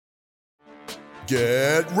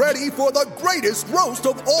Get ready for the greatest roast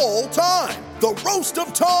of all time, the Roast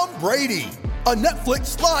of Tom Brady, a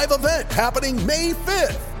Netflix live event happening May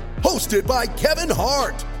 5th. Hosted by Kevin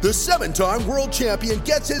Hart, the 7-time world champion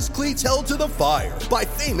gets his cleats held to the fire by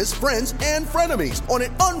famous friends and frenemies on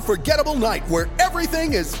an unforgettable night where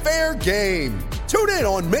everything is fair game. Tune in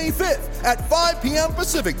on May 5th at 5 p.m.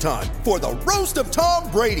 Pacific time for the Roast of Tom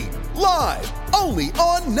Brady, live only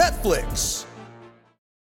on Netflix.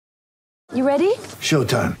 You ready?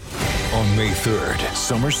 Showtime. On May 3rd,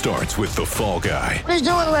 summer starts with The Fall Guy. Let's do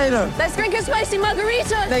it later. Let's drink a spicy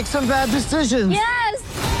margarita. Make some bad decisions. Yes!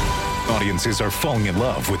 Audiences are falling in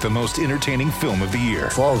love with the most entertaining film of the year.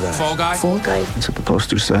 Fall Guy. Fall Guy? Fall guy. That's what the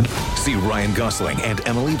poster said. See Ryan Gosling and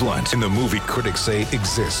Emily Blunt in the movie critics say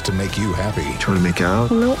exists to make you happy. Trying to make it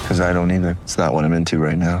out? Nope. Because I don't either. It's not what I'm into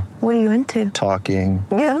right now. What are you into? Talking.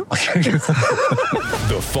 Yeah.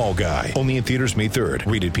 The Fall Guy. Only in theaters May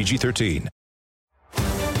 3rd. Rated PG-13.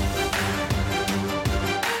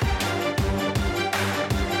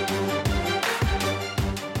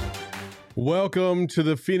 Welcome to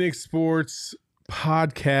the Phoenix Sports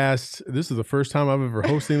Podcast. This is the first time I've ever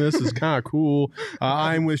hosting this. It's kind of cool.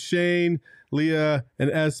 I'm with Shane, Leah, and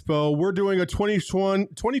Espo. We're doing a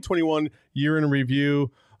 2021 year in review.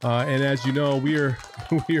 And as you know, we are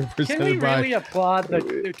presented Can we by... really applaud the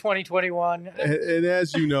 2021? And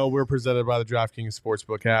as you know, we're presented by the DraftKings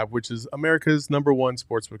Sportsbook app, which is America's #1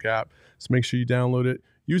 sportsbook app. So make sure you download it.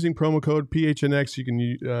 Using promo code PHNX, you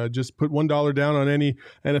can just put $1 down on any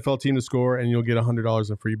NFL team to score, and you'll get $100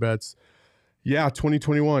 in free bets. Yeah,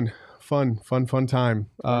 2021. Fun time.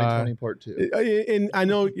 2020 part 2. And I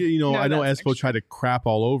know, I know Espo tried to crap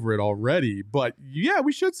all over it already, but yeah,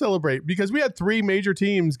 we should celebrate because we had 3 major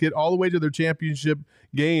teams get all the way to their championship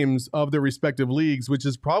games of their respective leagues, which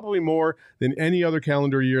is probably more than any other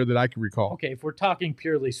calendar year that I can recall. Okay, if we're talking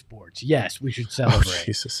purely sports, yes, we should celebrate. Oh,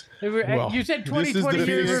 Jesus. Well, you said 2020 this is the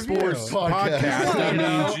year Phoenix review. Sports Podcast. I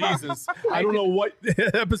mean, Jesus. I don't know what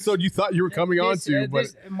episode you thought you were coming on to, but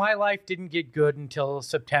my life didn't get good until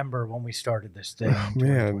September when we started this thing.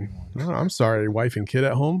 Man, I'm sorry, wife and kid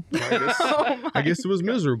at home. I guess it was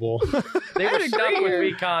miserable. They were stuck with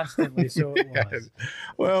me constantly, so it was.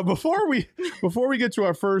 Well, before we get to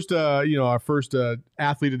our first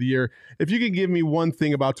athlete of the year, if you could give me one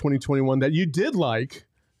thing about 2021 that you did like,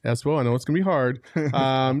 as well, I know it's gonna be hard.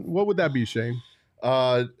 What would that be, Shane?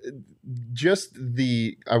 I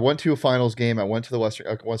went to a finals game. I went to the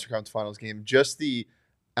Western Conference Finals game. Just the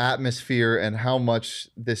atmosphere and how much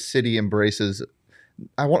this city embraces.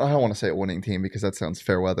 I don't want to say a winning team because that sounds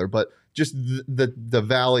fair weather, but just the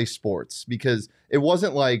Valley sports, because it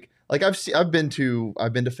wasn't like I've been to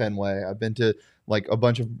Fenway, I've been to like a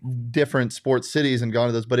bunch of different sports cities and gone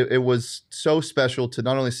to those, but it was so special to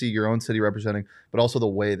not only see your own city representing, but also the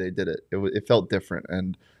way they did it. It felt different,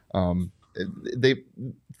 and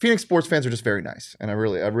Phoenix sports fans are just very nice, and I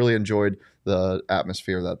really enjoyed the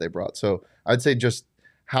atmosphere that they brought. So I'd say just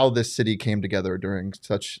how this city came together during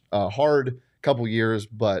such a hard couple years,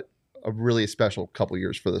 but a really special couple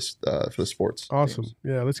years for the sports. Awesome. Teams.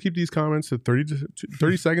 Yeah, let's keep these comments to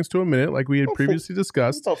 30 seconds to a minute, like we had previously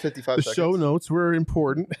discussed. About 55 the seconds. show notes were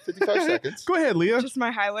important. 55 seconds. Go ahead, Leah. Just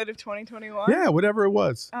my highlight of 2021. Yeah, whatever it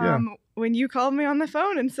was. When you called me on the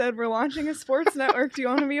phone and said, we're launching a sports network, do you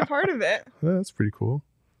want to be a part of it? That's pretty cool.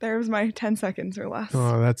 There was my 10 seconds or less.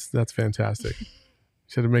 Oh, that's fantastic.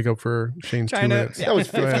 Should have make up for Shane's 2 minutes. That was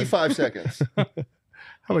 55 seconds. How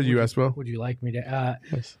about you, Espo? Would you like me to?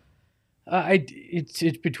 Yes.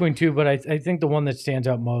 It's between 2, but I think the one that stands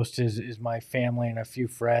out most is my family and a few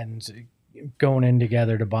friends going in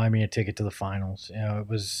together to buy me a ticket to the finals. It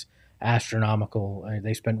was astronomical.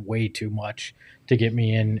 They spent way too much to get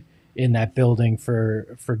me in that building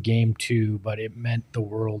for game 2, but it meant the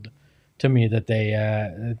world to me that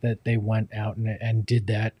they went out and did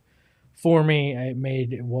that for me. It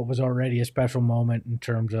made what was already a special moment in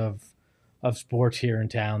terms of sports here in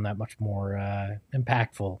town that much more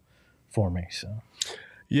impactful for me. So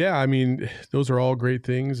yeah, I mean, those are all great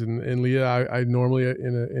things, and Leah, I normally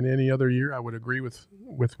in any other year I would agree with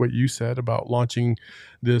what you said about launching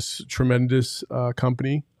this tremendous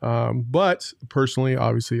company, but personally,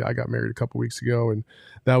 obviously, I got married a couple weeks ago, and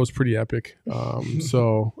that was pretty epic.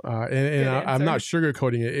 So I'm not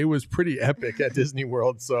sugarcoating it. It was pretty epic at Disney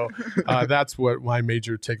World. So that's what my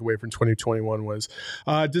major takeaway from 2021 was.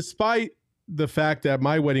 Despite the fact that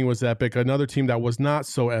my wedding was epic, another team that was not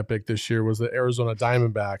so epic this year was the Arizona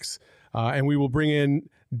Diamondbacks. And we will bring in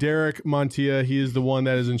Derek Montilla. He is the one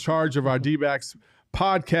that is in charge of our D-backs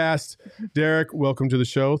podcast. Derek, welcome to the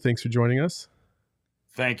show. Thanks for joining us.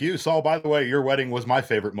 Thank you, Saul. By the way, your wedding was my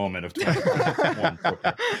favorite moment of 2021.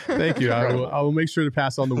 Thank you. I will make sure to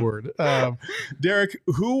pass on the word. Derek,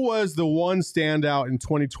 who was the one standout in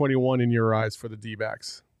 2021 in your eyes for the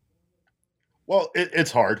D-backs? Well,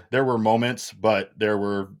 it's hard. There were moments, but there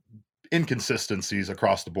were inconsistencies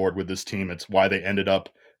across the board with this team. It's why they ended up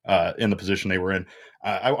in the position they were in.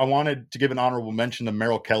 I wanted to give an honorable mention to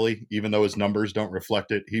Merrill Kelly, even though his numbers don't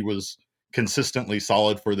reflect it. He was consistently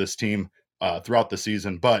solid for this team throughout the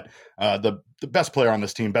season. But the best player on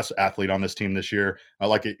this team, best athlete on this team this year,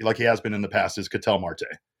 like he has been in the past, is Ketel Marte.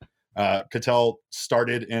 Ketel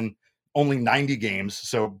started in only 90 games,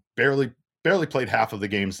 so barely played half of the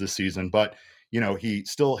games this season. But he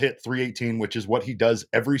still hit 318, which is what he does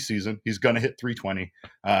every season. He's going to hit 320,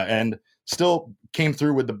 and still came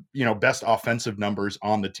through with the best offensive numbers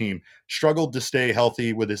on the team. Struggled to stay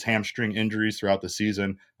healthy with his hamstring injuries throughout the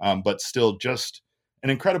season, but still just an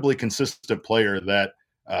incredibly consistent player that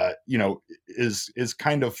is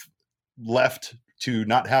kind of left to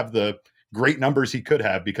not have the great numbers he could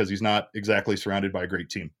have because he's not exactly surrounded by a great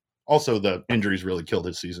team. Also, the injuries really killed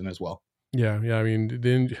his season as well. Yeah. I mean,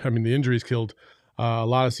 the injuries killed a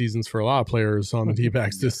lot of seasons for a lot of players on the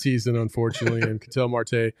D-backs this season, unfortunately. And Ketel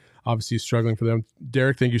Marte obviously struggling for them.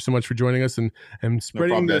 Derek, thank you so much for joining us and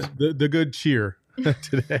spreading the good cheer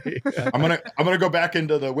today. I'm gonna go back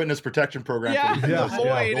into the witness protection program.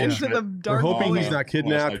 Into the dark. We're hoping void. he's not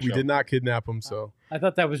kidnapped. We did not kidnap him, so I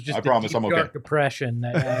thought that was just I promise I'm okay. dark depression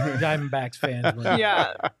that Diamondbacks fans were in.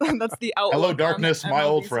 Yeah, that's the outlook. Hello, darkness, my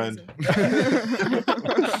old friend.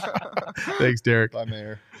 Thanks, Derek. Bye,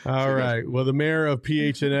 Mayor. All right. Well, the mayor of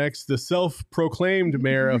PHNX, the self-proclaimed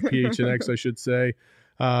mayor of PHNX, I should say,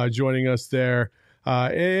 joining us there.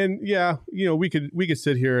 And yeah, we could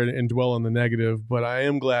sit here and dwell on the negative, but I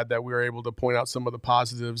am glad that we were able to point out some of the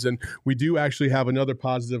positives. And we do actually have another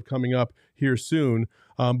positive coming up here soon.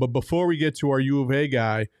 But before we get to our U of A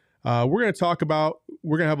guy, we're going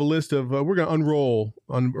to have a list of, we're going to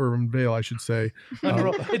unveil, I should say.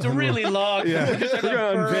 It's a really long. Yeah, we're going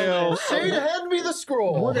to unveil. Shane, hand me the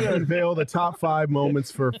scroll. We're going to unveil the top 5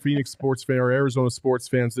 moments for Phoenix sports fan or Arizona sports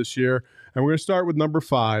fans this year. And we're going to start with number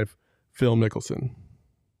 5, Phil Mickelson.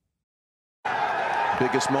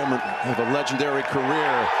 Biggest moment of a legendary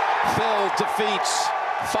career. Phil defeats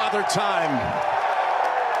Father Time.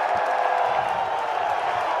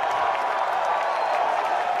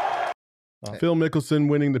 Phil Mickelson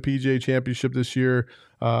winning the PGA Championship this year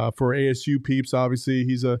for ASU peeps. Obviously,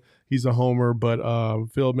 he's a homer, but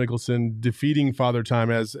Phil Mickelson defeating Father Time,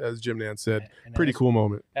 as Jim Nance said, and pretty cool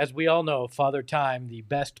moment. As we all know, Father Time, the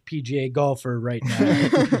best PGA golfer right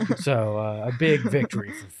now. So a big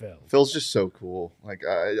victory for Phil. Phil's just so cool. Like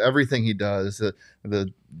everything he does,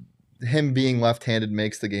 him being left-handed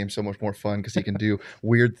makes the game so much more fun because he can do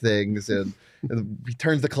weird things and he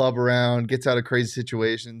turns the club around, gets out of crazy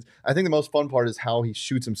situations. I think the most fun part is how he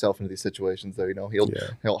shoots himself into these situations. Though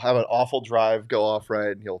he'll have an awful drive go off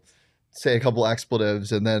right, and he'll say a couple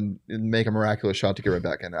expletives and then make a miraculous shot to get right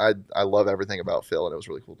back in. I love everything about Phil, and it was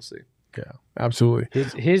really cool to see. Yeah, absolutely.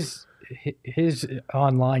 His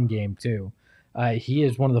online game too. He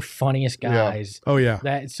is one of the funniest guys. Yeah. Oh yeah.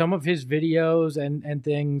 That some of his videos and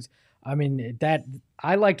things. I mean, that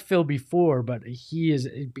I liked Phil before, but he has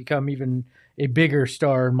become even a bigger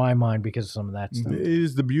star in my mind because of some of that stuff. It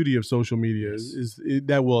is the beauty of social media.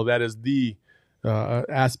 That is the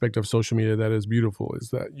aspect of social media that is beautiful, is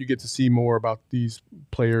that you get to see more about these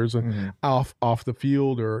players off the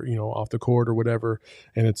field or off the court or whatever,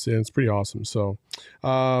 and it's pretty awesome. So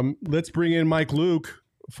let's bring in Mike Luke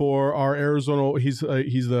for our Arizona. He's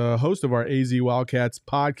the host of our AZ Wildcats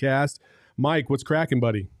podcast. Mike, what's cracking,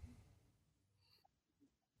 buddy?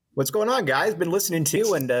 What's going on, guys? Been listening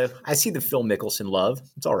to, and I see the Phil Mickelson love.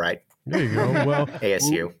 It's all right. There you go. Well,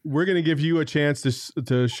 ASU. We're going to give you a chance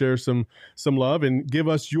to share some love and give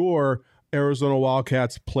us your Arizona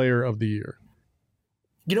Wildcats Player of the Year.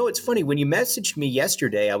 It's funny. When you messaged me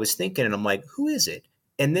yesterday, I was thinking, and I'm like, who is it?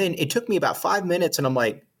 And then it took me about 5 minutes, and I'm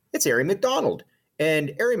like, it's Aari McDonald. And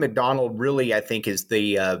Aari McDonald really, I think, is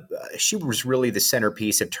she was really the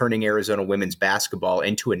centerpiece of turning Arizona women's basketball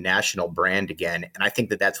into a national brand again. And I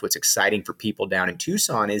think that that's what's exciting for people down in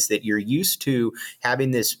Tucson, is that you're used to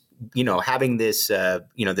having this,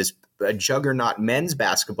 this juggernaut men's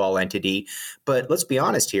basketball entity. But let's be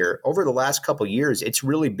honest here, over the last couple of years, it's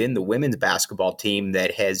really been the women's basketball team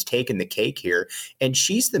that has taken the cake here. And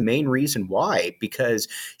she's the main reason why, because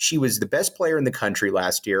she was the best player in the country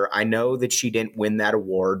last year. I know that she didn't win that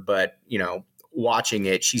award, but, watching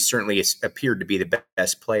it, she certainly appeared to be the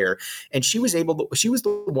best player. And she was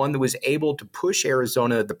the one that was able to push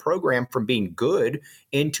Arizona, the program, from being good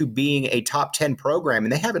into being a top 10 program.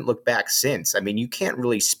 And they haven't looked back since. I mean, you can't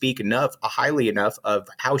really speak highly enough of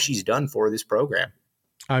how she's done for this program.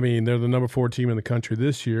 I mean, they're the number 4 team in the country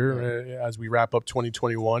this year as we wrap up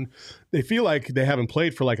 2021. They feel like they haven't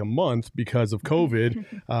played for like a month because of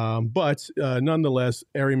COVID. But nonetheless,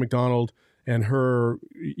 Aari McDonald and her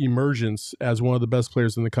emergence as one of the best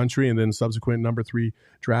players in the country and then subsequent number 3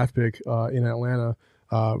 draft pick in Atlanta,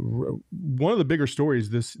 one of the bigger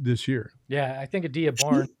stories this year. Yeah, I think Adia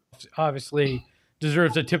Barnes obviously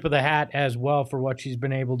deserves a tip of the hat as well for what she's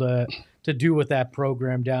been able to do with that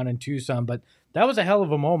program down in Tucson. But that was a hell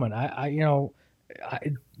of a moment.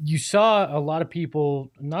 You saw a lot of people,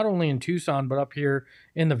 not only in Tucson, but up here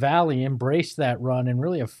in the Valley, embrace that run and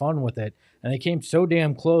really have fun with it. And they came so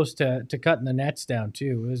damn close to cutting the nets down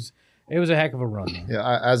too. It was a heck of a run.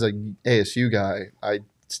 Yeah, as a ASU guy, I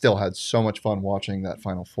still had so much fun watching that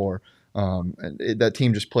Final Four. That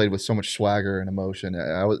team just played with so much swagger and emotion.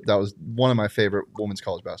 That was one of my favorite women's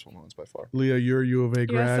college basketball moments by far. Leah, you're a U of A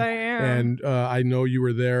grad. Yes, I am. And I know you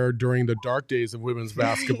were there during the dark days of women's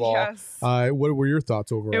basketball. Yes. What were your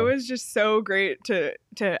thoughts overall? It was just so great to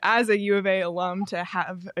as a U of A alum, to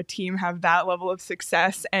have a team have that level of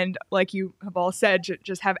success. And like you have all said,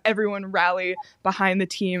 just have everyone rally behind the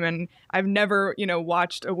team. And I've never,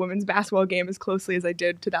 watched a women's basketball game as closely as I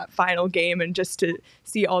did to that final game. And just to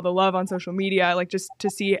see all the love on social media, like just to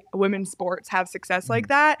see women's sports have success like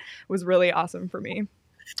that was really awesome for me.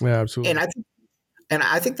 Yeah, absolutely. And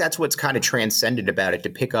I think that's what's kind of transcendent about it, to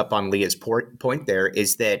pick up on Leah's point there,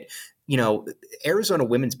 is that, Arizona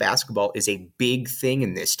women's basketball is a big thing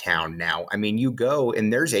in this town now. I mean, you go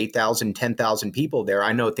and there's 8,000, 10,000 people there.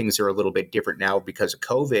 I know things are a little bit different now because of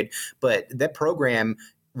COVID, but that program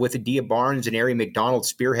with Adia Barnes and Aari McDonald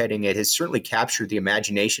spearheading it has certainly captured the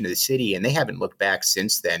imagination of the city, and they haven't looked back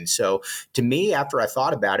since then. So to me, after I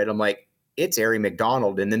thought about it, I'm like, it's Aari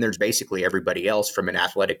McDonald, and then there's basically everybody else from an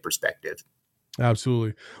athletic perspective.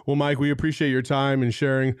 Absolutely. Well, Mike, we appreciate your time and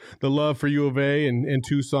sharing the love for U of A and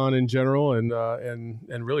Tucson in general, and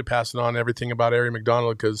really passing on everything about Aari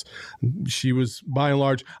McDonald, because she was, by and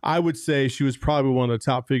large, I would say she was probably one of the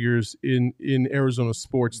top figures in Arizona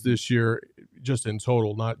sports this year, just in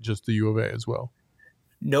total, not just the U of A as well.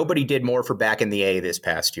 Nobody did more for back in the A this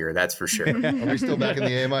past year, that's for sure. Are we still back in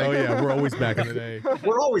the A, Mike? Oh, yeah, we're always back in the A.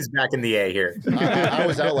 We're always back in the A here. I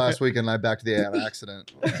was out last week and I backed the A on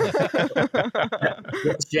accident.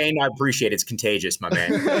 Jane, I appreciate it. It's contagious, my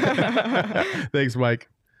man. Thanks, Mike.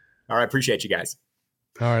 All right, appreciate you guys.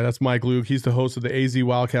 All right, that's Mike Luke. He's the host of the AZ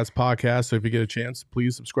Wildcats podcast, so if you get a chance,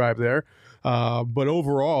 please subscribe there. But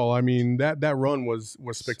overall, I mean, that run was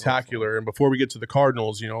spectacular. And before we get to the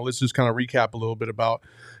Cardinals, let's just kind of recap a little bit about,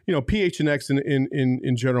 PHNX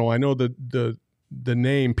in general. I know the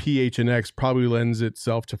name PHNX probably lends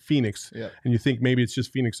itself to Phoenix, and you think maybe it's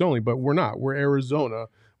just Phoenix only, but we're not. We're Arizona.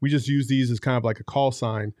 We just use these as kind of like a call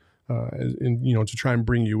sign, to try and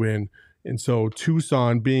bring you in. And so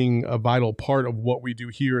Tucson being a vital part of what we do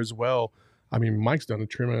here as well. I mean, Mike's done a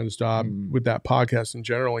tremendous job with that podcast in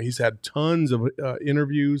general. He's had tons of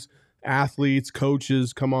interviews, athletes,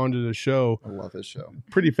 coaches come on to the show. I love his show.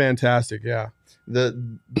 Pretty fantastic, yeah.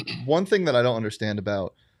 The one thing that I don't understand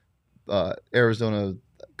about Arizona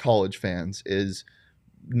college fans is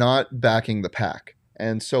not backing the pack.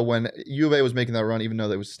 And so when U of A was making that run, even though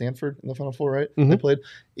that was Stanford in the Final Four, right? Mm-hmm. They played.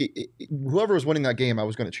 Whoever was winning that game, I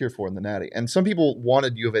was going to cheer for in the Natty. And some people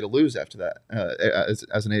wanted U of A to lose after that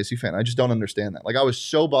as an ASU fan. I just don't understand that. Like, I was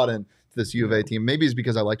so bought into this U of A team. Maybe it's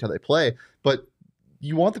because I liked how they play, but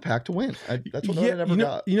you want the pack to win. That's what I never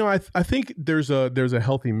got. I think there's a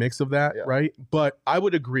healthy mix of that, right? But I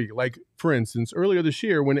would agree. Like, for instance, earlier this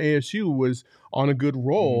year when ASU was on a good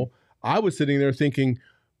roll, I was sitting there thinking,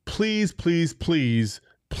 please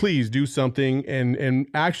do something and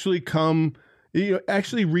actually come,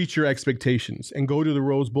 actually reach your expectations and go to the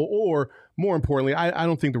Rose Bowl. Or more importantly, I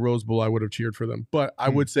don't think the Rose Bowl I would have cheered for them, but I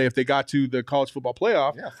would say if they got to the college football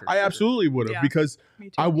playoff, I absolutely would have, because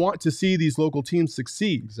I want to see these local teams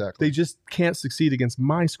succeed. Exactly. They just can't succeed against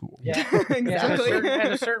my school. Yeah, exactly.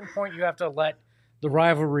 At a certain point, you have to let the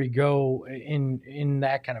rivalry go in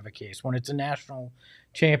that kind of a case. When it's a national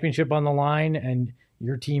championship on the line and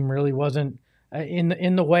your team really wasn't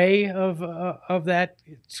in the way of that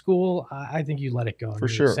school, I think you let it go. For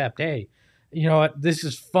sure. Accept, hey, you know what? This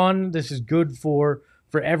is fun. This is good for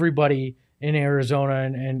everybody in Arizona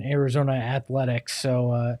and Arizona athletics.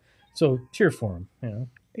 So cheer for them.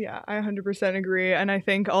 Yeah, I 100% agree. And I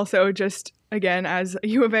think also just, again, as a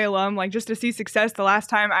U of A alum, like just to see success, the last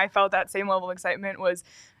time I felt that same level of excitement was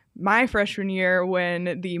my freshman year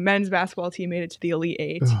when the men's basketball team made it to the Elite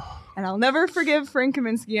Eight. And I'll never forgive Frank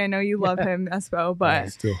Kaminsky. I know you love him, Espo, but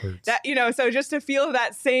it still hurts. that, so just to feel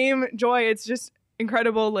that same joy, it's just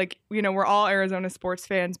incredible. Like, we're all Arizona sports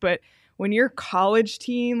fans, but when your college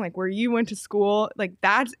team, like where you went to school, like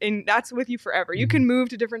that's with you forever. You can move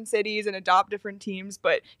to different cities and adopt different teams,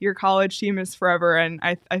 but your college team is forever. And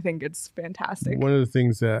I think it's fantastic. One of the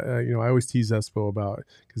things that, I always tease Espo about,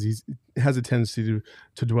 because he has a tendency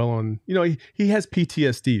to dwell on, he has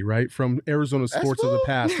PTSD, right? From Arizona sports of the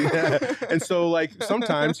past. Yeah. And so like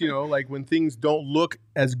sometimes, like when things don't look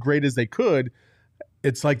as great as they could,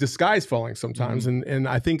 it's like the sky's falling sometimes. And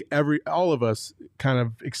I think all of us kind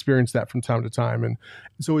of experience that from time to time. And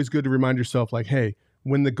it's always good to remind yourself like, hey,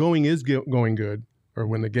 when the going is going good, or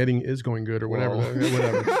when the getting is going good, or whatever. You know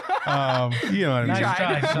what I mean?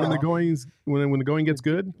 Nice When the going gets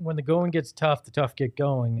good. When the going gets tough, the tough get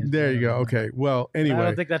going. There you go. Okay. Well, anyway. I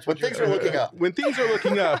don't think that's when things are looking up. When things are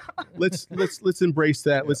looking up, let's embrace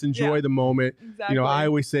that. Let's enjoy the moment. Exactly. I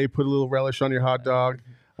always say put a little relish on your hot dog.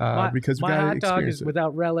 Because we my gotta hot dog is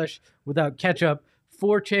without relish, without ketchup.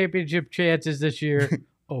 4 championship chances this year.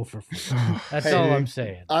 0 for 4. That's all I'm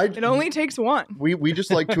saying. It only takes one. We just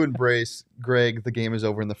like to embrace Greg. The game is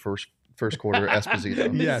over in the first quarter.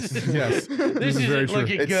 Esposito. Yes. This is very true.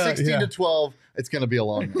 looking It's good. 16-12. It's going to be a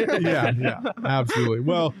long night. Yeah, absolutely.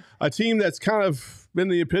 Well, a team that's kind of been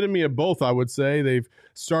the epitome of both, I would say. They've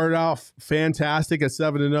started off fantastic at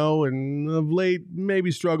 7-0, and of late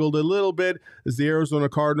maybe struggled a little bit, is the Arizona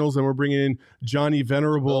Cardinals, and we're bringing in Johnny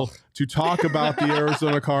Venerable to talk about the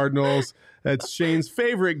Arizona Cardinals. That's Shane's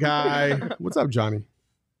favorite guy. What's up, Johnny?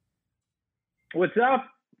 What's up,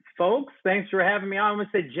 folks? Thanks for having me on. I'm going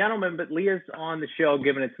to say gentlemen, but Leah's on the show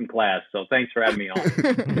giving it some class, so thanks for having me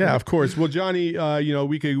on. Yeah, of course. Well, Johnny,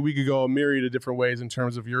 we could go a myriad of different ways in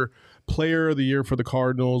terms of your player of the year for the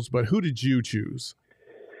Cardinals, but who did you choose?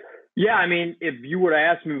 Yeah, I mean, if you were to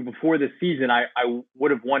ask me before the season, I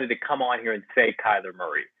would have wanted to come on here and say Kyler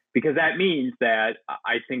Murray, because that means that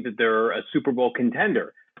I think that they're a Super Bowl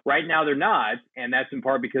contender. Right now they're not, and that's in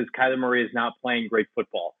part because Kyler Murray is not playing great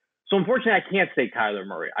football. So unfortunately, I can't say Kyler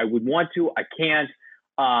Murray. I would want to. I can't.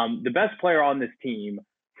 The best player on this team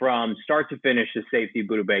from start to finish is safety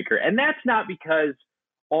Budda Baker. And that's not because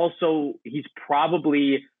also he's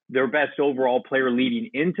probably their best overall player leading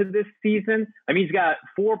into this season. I mean, he's got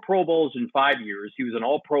 4 Pro Bowls in 5 years. He was an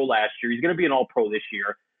All-Pro last year. He's going to be an All-Pro this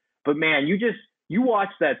year. But, man, you watch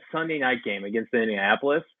that Sunday night game against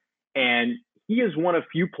Indianapolis, and he is one of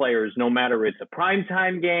few players, no matter it's a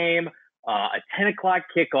primetime game, a 10 o'clock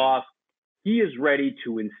kickoff, he is ready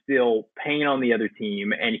to instill pain on the other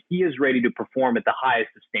team, and he is ready to perform at the highest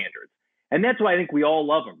of standards. And that's why I think we all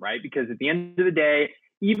love him, right? Because at the end of the day,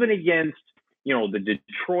 even against, the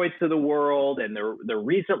Detroits of the world and their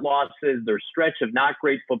recent losses, their stretch of not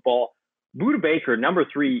great football, Budda Baker, number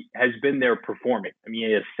 3, has been there performing. I mean,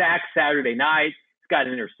 he had a sack Saturday night. He's got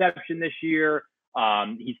an interception this year.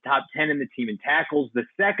 He's top 10 in the team in tackles. The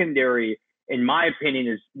secondary, in my opinion,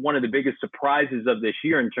 is one of the biggest surprises of this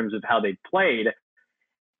year in terms of how they played.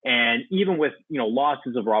 And even with,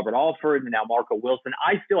 losses of Robert Alford and now Marco Wilson,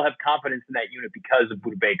 I still have confidence in that unit because of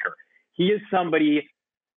Budda Baker. He is somebody,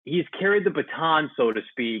 he's carried the baton, so to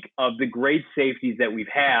speak, of the great safeties that we've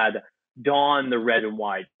had don the red and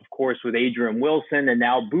white, of course, with Adrian Wilson. And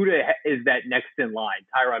now Budda is that next in line.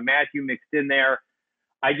 Tyrann Mathieu mixed in there.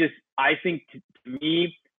 I think to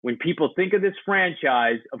me, when people think of this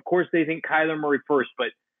franchise, of course they think Kyler Murray first, but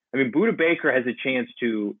I mean, Budda Baker has a chance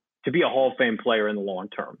to be a Hall of Fame player in the long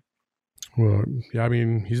term. Well, yeah, I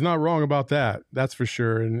mean, he's not wrong about that. That's for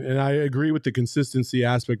sure. And I agree with the consistency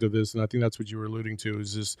aspect of this. And I think that's what you were alluding to,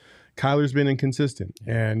 is just Kyler's been inconsistent.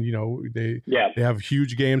 And, they have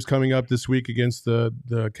huge games coming up this week against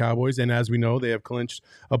the Cowboys. And as we know, they have clinched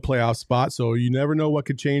a playoff spot. So you never know what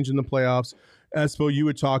could change in the playoffs. Espo, you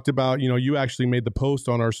had talked about, you actually made the post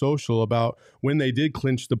on our social about when they did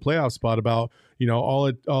clinch the playoff spot, about,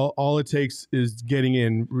 all it takes is getting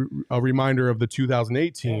in, a reminder of the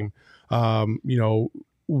 2008 team.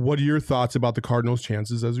 What are your thoughts about the Cardinals'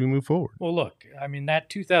 chances as we move forward? Well, look, I mean, that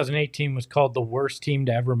 2008 team was called the worst team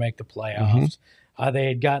to ever make the playoffs. They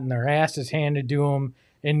had gotten their asses handed to them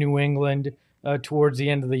in New England towards the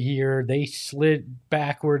end of the year. They slid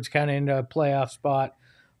backwards kind of into a playoff spot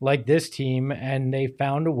like this team, and they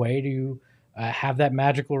found a way to have that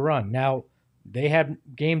magical run. Now, they had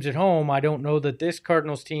games at home. I don't know that this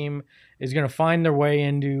Cardinals team is going to find their way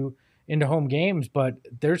into home games, but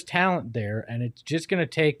there's talent there, and it's just going to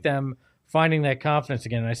take them finding that confidence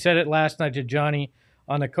again. And I said it last night to Johnny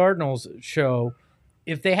on the Cardinals show.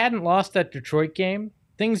 If they hadn't lost that Detroit game,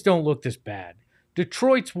 things don't look this bad.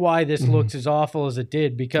 Detroit's why this looks as awful as it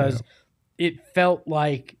did, because it felt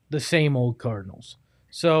like the same old Cardinals.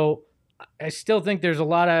 So I still think there's a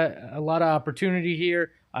lot of opportunity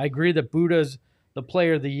here. I agree that Buddha's the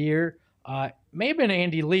player of the year. Maybe an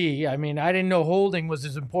Andy Lee. I mean, I didn't know holding was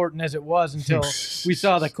as important as it was until we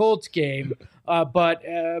saw the Colts game. But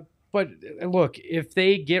look, if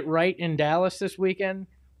they get right in Dallas this weekend,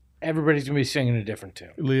 everybody's going to be singing a different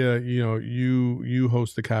tune. Leah, you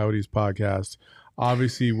host the Coyotes podcast.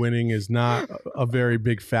 Obviously, winning is not a very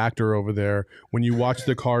big factor over there. When you watch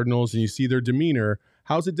the Cardinals and you see their demeanor,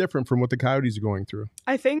 how's it different from what the Coyotes are going through?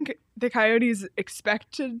 I think the Coyotes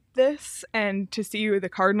expected this, and to see the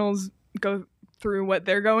Cardinals go through what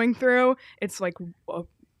they're going through, it's like a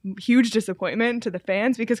huge disappointment to the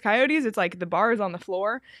fans, because Coyotes, it's like the bar is on the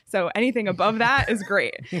floor, so anything above that is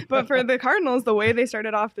great. But for the Cardinals, the way they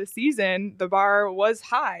started off the season, the bar was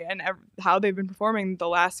high, and how they've been performing the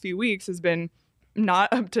last few weeks has been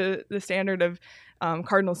not up to the standard of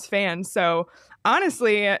Cardinals fans. So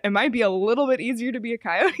honestly, it might be a little bit easier to be a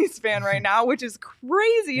Coyotes fan right now, which is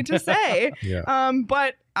crazy to say.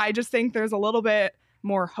 But I just think there's a little bit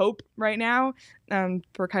more hope right now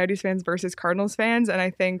for Coyotes fans versus Cardinals fans. And I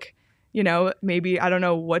think, maybe, I don't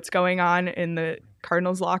know what's going on in the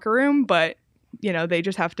Cardinals locker room, but, they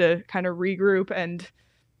just have to kind of regroup and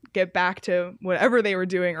get back to whatever they were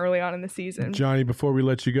doing early on in the season. Johnny, before we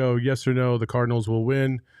let you go, yes or no, the Cardinals will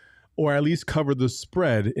win or at least cover the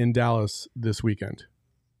spread in Dallas this weekend?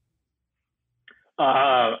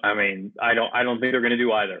 I mean, I don't think they're going to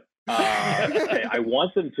do either. I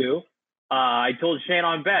want them to. I told Shane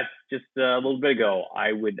on bets just a little bit ago,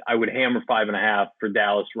 I would hammer 5.5 for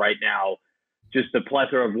Dallas right now. Just a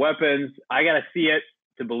plethora of weapons. I got to see it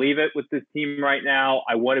to believe it with this team right now.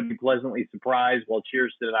 I want to be pleasantly surprised while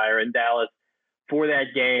Cheerston and I are in Dallas for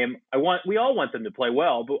that game. We all want them to play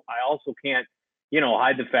well, but I also can't,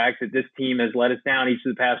 hide the fact that this team has let us down each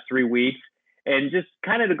of the past 3 weeks. And just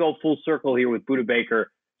kind of to go full circle here with Budda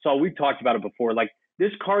Baker. So we've talked about it before. Like,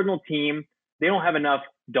 this Cardinal team, they don't have enough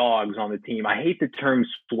dogs on the team. I hate the term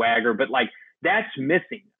swagger, but that's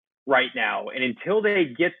missing right now. And until they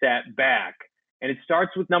get that back, and it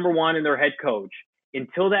starts with number one and their head coach,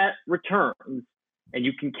 until that returns, and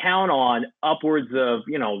you can count on upwards of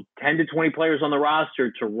 10 to 20 players on the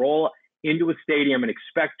roster to roll into a stadium and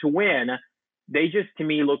expect to win, they just, to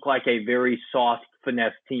me, look like a very soft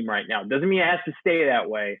finesse team right now. Doesn't mean it has to stay that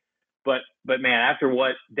way, but man, after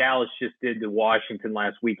what Dallas just did to Washington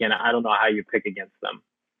last weekend, I don't know how you pick against them.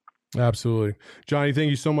 Absolutely. Johnny, thank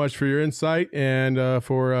you so much for your insight and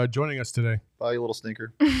for joining us today. Bye, you little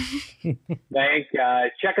stinker. Thanks,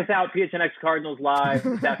 guys. Check us out, PHNX Cardinals Live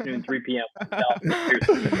this afternoon, 3 p.m.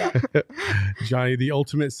 Johnny, the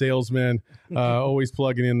ultimate salesman, always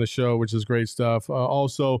plugging in the show, which is great stuff.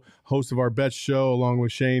 Also, host of our Bet Show, along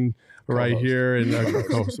with Shane right here, and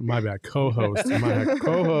co-host.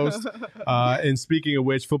 And speaking of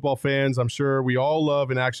which, football fans, I'm sure we all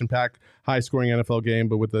love an action-packed, high-scoring NFL game,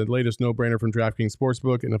 but with the latest no-brainer from DraftKings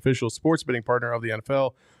Sportsbook, an official sports betting partner of the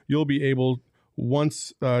NFL, you'll be a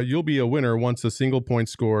winner once a single point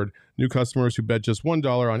scored. New customers who bet just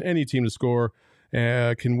 $1 on any team to score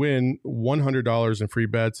can win $100 in free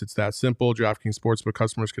bets. It's that simple. DraftKings Sportsbook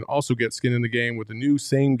customers can also get skin in the game with the new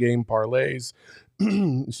same-game parlays.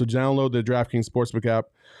 So download the DraftKings Sportsbook app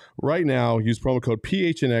right now. Use promo code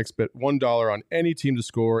PHNX. Bet $1 on any team to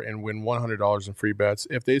score and win $100 in free bets.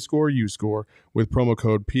 If they score, you score with promo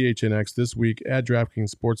code PHNX this week at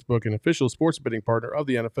DraftKings Sportsbook, an official sports betting partner of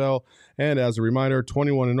the NFL. And as a reminder,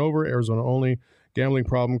 21 and over, Arizona only. Gambling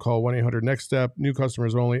problem, call 1-800-NEXT-STEP. New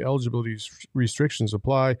customers only. Eligibility restrictions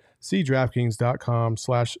apply. See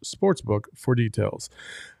DraftKings.com/sportsbook for details.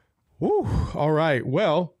 Woo. All right.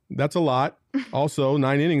 Well, that's a lot. Also,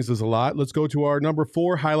 9 innings is a lot. Let's go to our number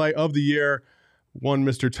 4 highlight of the year. One,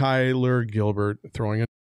 Mr. Tyler Gilbert throwing it.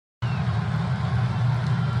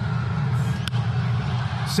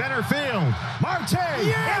 Center field. Marte.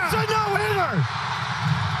 Yeah! It's a no-hitter.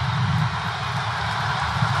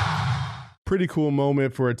 Pretty cool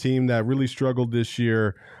moment for a team that really struggled this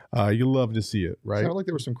year. You love to see it, right? Sounded like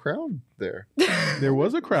there was some crowd there. There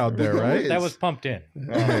was a crowd there, right? That was pumped in.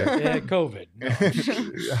 Yeah, COVID. No.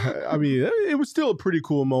 I mean, it was still a pretty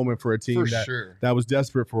cool moment for a team sure. that was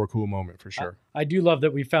desperate for a cool moment, for sure. I do love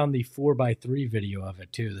that we found the 4x3 video of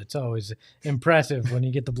it, too. That's always impressive when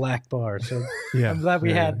you get the black bar. So I'm glad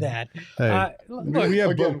we had that. Hey, look, we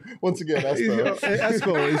have once again, Espo.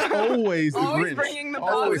 Espo is always the always Grinch. bringing the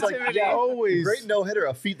positivity. Always. Great no-hitter,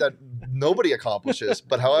 a feat that nobody accomplishes.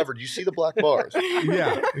 But however, do you see the black bars?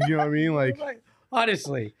 Yeah, you know what I mean? Like,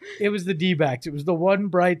 honestly, it was the D-backs. It was the one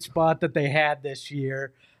bright spot that they had this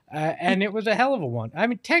year. And it was a hell of a one. I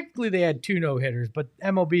mean, technically they had 2 no-hitters, but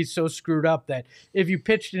MLB is so screwed up that if you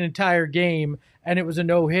pitched an entire game and it was a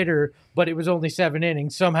no-hitter, but it was only 7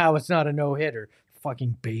 innings, somehow it's not a no-hitter.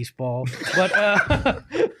 Fucking baseball. But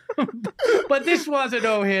but this was a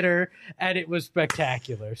no-hitter, and it was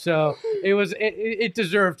spectacular. So it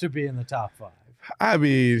deserved to be in the top 5. I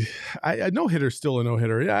mean, a no-hitter's still a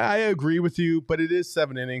no-hitter. I agree with you, but it is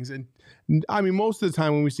 7 innings. And I mean, most of the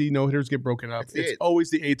time when we see no-hitters get broken up, it's always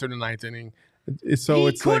the 8th or the 9th inning. So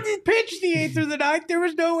he couldn't pitch the 8th or the 9th. There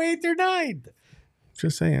was no 8th or 9th.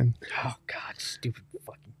 Just saying. Oh, God, stupid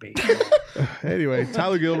fucking baseball. Anyway,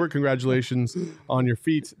 Tyler Gilbert, congratulations on your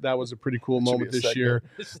feat. That was a pretty cool moment this year.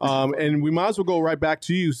 And we might as well go right back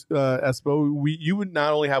to you, Espo. You would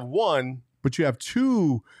not only have 1, but you have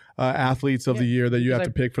 2 athletes of the year that you have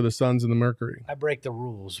to pick for the Suns and the Mercury. I break the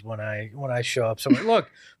rules when I show up somewhere. Look,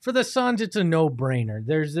 for the Suns, it's a no-brainer.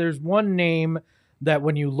 There's one name that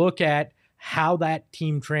when you look at how that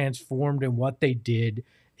team transformed and what they did,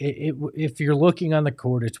 if you're looking on the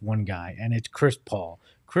court, it's one guy, and it's Chris Paul.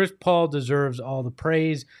 Chris Paul deserves all the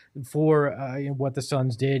praise for what the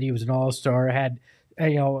Suns did. He was an all-star, had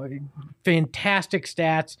fantastic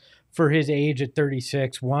stats for his age at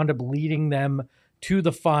 36, wound up leading them to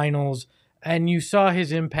the finals, and you saw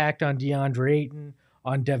his impact on DeAndre Ayton,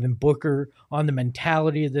 on Devin Booker, on the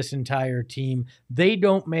mentality of this entire team. They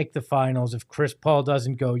don't make the finals if Chris Paul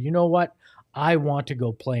doesn't go, you know what, I want to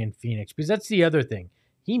go play in Phoenix. Because that's the other thing.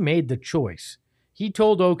 He made the choice. He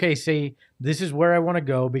told OKC, this is where I want to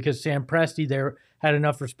go, because Sam Presti there had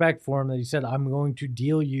enough respect for him that he said, I'm going to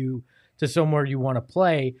deal you to somewhere you want to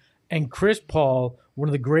play. And Chris Paul, one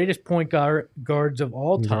of the greatest point guards of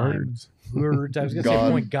all time. I was going to say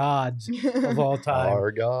point gods of all time.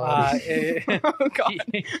 Our God.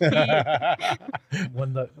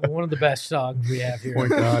 One of the best songs we have here.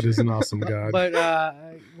 Point God is an awesome God. But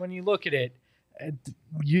when you look at it,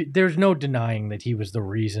 there's no denying that he was the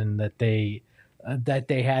reason that they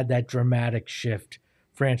had that dramatic shift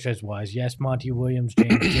franchise-wise. Yes, Monty Williams,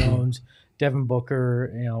 James Jones, Devin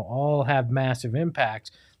Booker, all have massive impacts.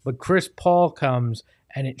 But Chris Paul comes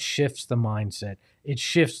and it shifts the mindset. It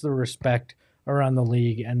shifts the respect around the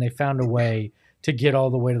league, and they found a way to get all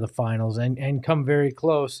the way to the finals and come very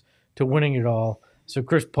close to winning it all. So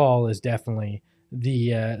Chris Paul is definitely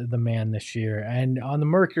the man this year. And on the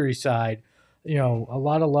Mercury side, a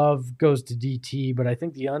lot of love goes to DT, but I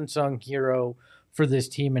think the unsung hero for this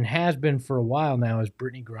team, and has been for a while now, is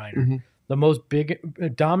Brittany Griner, the most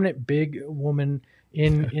dominant big woman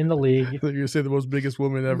in the league. I thought you were going to say the most biggest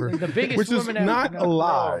woman ever. The biggest which woman is ever. not a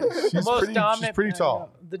lie. She's pretty tall.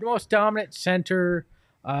 The most dominant center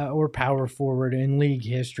or power forward in league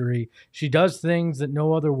history. She does things that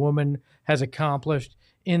no other woman has accomplished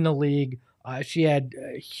in the league. She had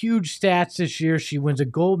huge stats this year. She wins a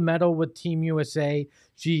gold medal with Team USA.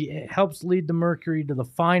 She helps lead the Mercury to the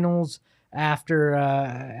finals after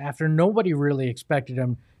nobody really expected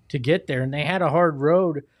them to get there, and they had a hard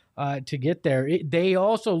road to get there. They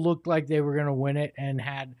also looked like they were going to win it and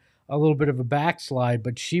had a little bit of a backslide,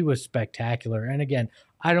 but she was spectacular. And again,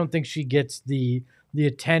 I don't think she gets the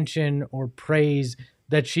attention or praise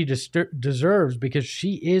that she deserves, because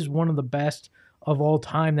she is one of the best of all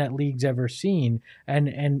time that league's ever seen,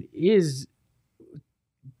 and is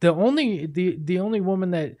the only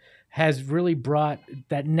woman that has really brought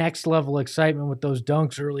that next level excitement with those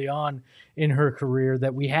dunks early on in her career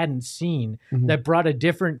that we hadn't seen, that brought a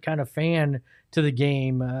different kind of fan to the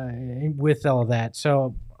game with all that.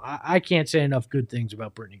 So I can't say enough good things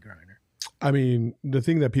about Brittany Griner. I mean, the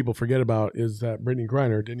thing that people forget about is that Brittany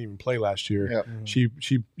Griner didn't even play last year. Yep.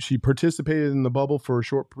 She participated in the bubble for a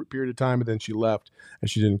short period of time, but then she left and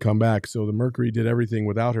she didn't come back. So the Mercury did everything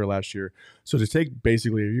without her last year. So to take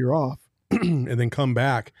basically a year off and then come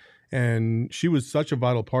back, and she was such a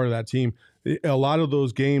vital part of that team. A lot of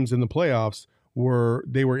those games in the playoffs were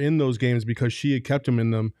in those games because she had kept them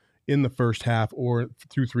in them in the first half or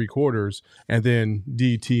through 3 quarters, and then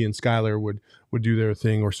DT and Skylar would do their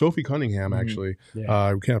thing, or Sophie Cunningham actually. We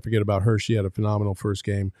can't forget about her. She had a phenomenal first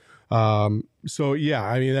game. So yeah,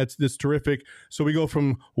 I mean that's terrific. So we go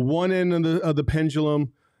from one end of the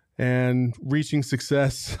pendulum and reaching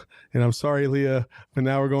success, and I'm sorry, Leah, but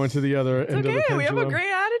now we're going to the other end of the pendulum. We have a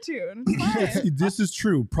great attitude attitude. It's fine. This is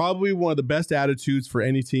true. Probably one of the best attitudes for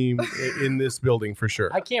any team in this building for sure.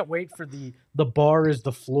 I can't wait for the bar is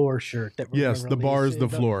the floor shirt. Yes, the bar is the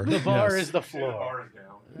floor. The bar Yes. is the floor.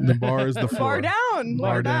 The bar is the floor. Bar down.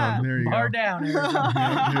 Bar Love down. that. There you Bar go. down.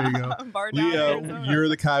 Yeah, there you go. Bar down. Leah, Arizona. you're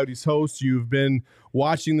the Coyotes host. You've been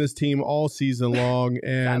watching this team all season long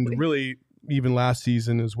and Sadly. really even last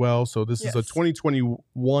season as well. So this is a Yes.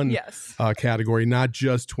 2021 Yes. category, not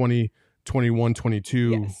just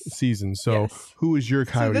 2021-22 Yes. season. So Yes. who is your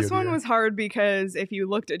So Coyote this of the one year? was hard because if you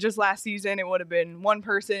looked at just last season, it would have been one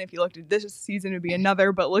person. If you looked at this season, it would be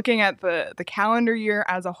another. But looking at the calendar year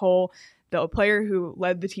as a whole, the player who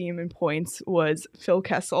led the team in points was Phil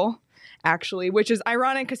Kessel, actually, which is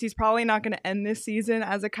ironic because he's probably not going to end this season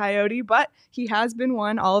as a Coyote, but he has been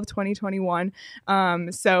one all of 2021.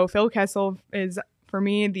 So Phil Kessel is, for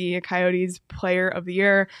me, the Coyotes player of the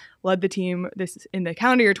year, led the team this in the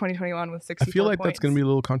calendar year 2021 with 64 I feel like points. that's going to be a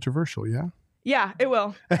little controversial, yeah? Yeah, it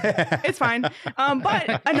will. It's fine.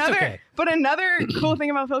 But another cool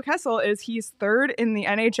thing about Phil Kessel is he's third in the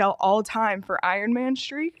NHL all time for Ironman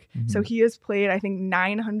streak. So he has played, I think,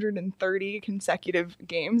 930 consecutive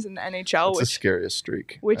games in the NHL, It's the scariest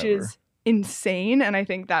streak. which ever. is insane. And I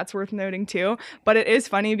think that's worth noting too. But it is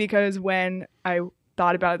funny because when I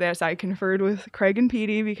thought about this, I conferred with Craig and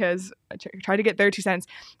Petey because I tried to get their 2 cents.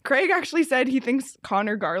 Craig actually said he thinks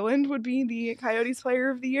Connor Garland would be the Coyotes player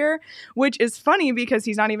of the year, which is funny because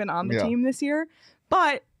he's not even on the team this year.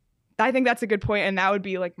 But I think that's a good point, and that would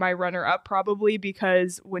be like my runner-up probably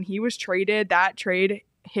because when he was traded, that trade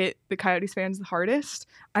hit the Coyotes fans the hardest.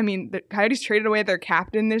 I mean, the Coyotes traded away their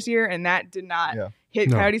captain this year, and that did not hit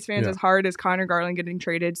Coyotes fans as hard as Connor Garland getting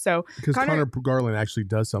traded. So Because Connor Garland actually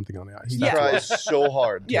does something on the ice. He tries so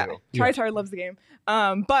hard. Too. Yeah, tries hard, loves the game.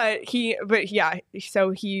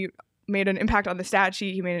 So he made an impact on the stat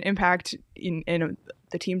sheet. He made an impact in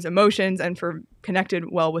the team's emotions and connected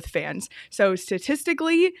well with fans. So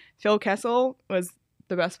statistically, Phil Kessel was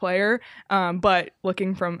the best player. But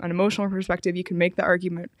looking from an emotional perspective, you can make the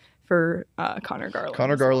argument for Connor Garland.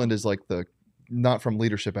 Connor Garland is like not from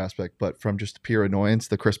leadership aspect, but from just pure annoyance,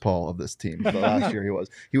 the Chris Paul of this team. The last year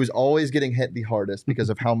he was always getting hit the hardest because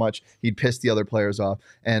of how much he'd pissed the other players off.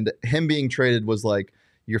 And him being traded was like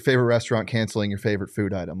your favorite restaurant canceling your favorite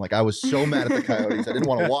food item. Like I was so mad at the Coyotes. I didn't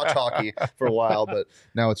want to watch hockey for a while, but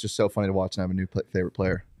now it's just so funny to watch and have a new favorite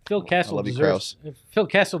player. Phil Kessel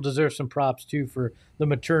deserves some props too for the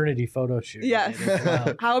maternity photo shoot. Yes.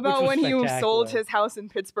 Wow. How about when he spectacular. sold his house in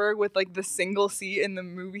Pittsburgh with like the single seat in the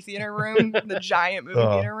movie theater room, the giant movie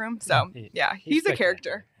theater room? So yeah, he's a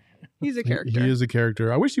character. He's a character. He is a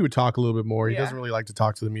character. I wish he would talk a little bit more. He Yeah. doesn't really like to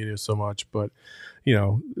talk to the media so much, but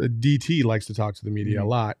DT likes to talk to the media a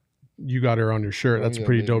lot. You got her on your shirt. That's a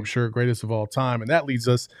pretty dope shirt. Greatest of all time. And that leads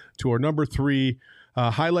us to our number 3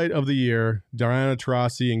 highlight of the year, Diana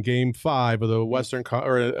Taurasi in Game 5 of the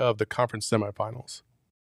of the conference semifinals.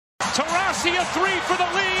 Taurasi a 3 for the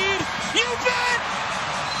lead. You bet!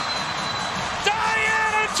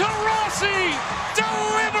 Diana Taurasi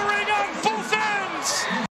delivering on both ends.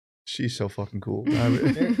 She's so fucking cool.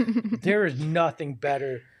 There is nothing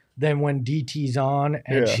better than when DT's on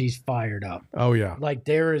and Yeah. she's fired up. Oh, yeah. Like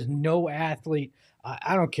there is no athlete,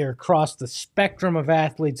 I don't care, across the spectrum of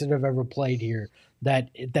athletes that have ever played here, that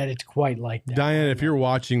it's quite like that. Diane, if you're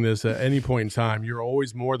watching this at any point in time, you're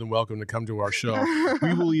always more than welcome to come to our show.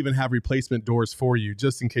 We will even have replacement doors for you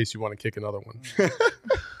just in case you want to kick another one.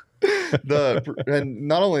 And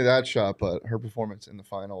not only that shot, but her performance in the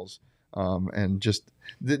finals, and just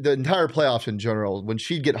the entire playoffs in general. When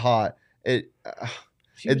she'd get hot,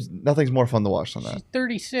 nothing's more fun to watch than that. She's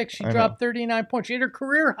 36. She I dropped know. 39 points. She hit her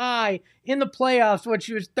career high in the playoffs when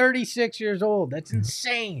she was 36 years old. That's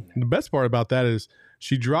insane. And the best part about that is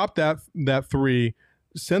she dropped that 3,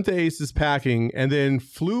 sent the Aces packing, and then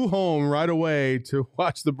flew home right away to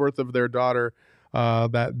watch the birth of their daughter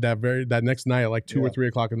that next night at like 2 or 3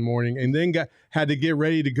 o'clock in the morning, and then had to get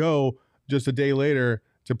ready to go just a day later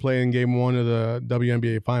to play in Game 1 of the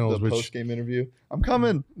WNBA Finals. The post-game interview. I'm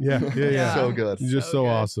coming. Yeah. So good. Just so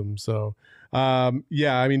awesome. So, I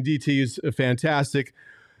mean, DT is fantastic.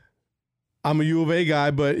 I'm a U of A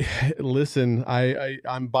guy, but listen,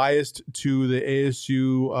 I'm biased to the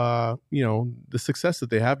ASU, the success that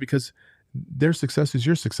they have because their success is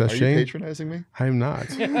your success, Are Shane. you patronizing me? I'm not.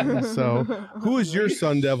 So who is your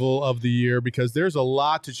Sun Devil of the year? Because there's a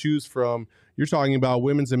lot to choose from. You're talking about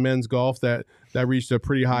women's and men's golf that reached a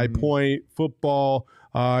pretty high point. Football,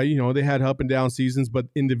 they had up and down seasons, but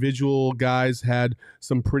individual guys had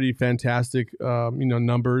some pretty fantastic,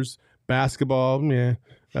 numbers. Basketball,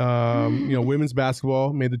 women's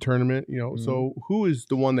basketball made the tournament. So who is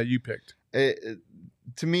the one that you picked?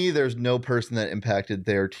 to me, there's no person that impacted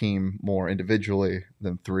their team more individually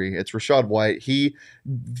than 3. It's Rachaad White.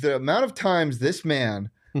 The amount of times this man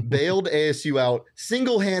bailed ASU out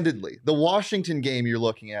single-handedly. The Washington game you're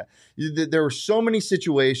looking at, there were so many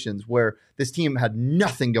situations where this team had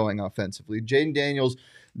nothing going offensively. Jaden Daniels'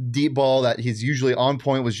 deep ball that he's usually on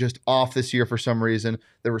point was just off this year for some reason.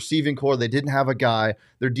 The receiving core, they didn't have a guy.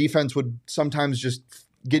 Their defense would sometimes just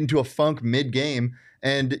get into a funk mid-game,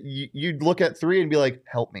 and you'd look at 3 and be like,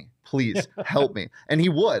 help me, please, help me. And he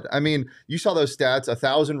would. I mean, you saw those stats,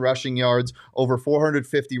 1,000 rushing yards, over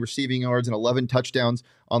 450 receiving yards, and 11 touchdowns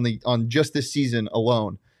on just this season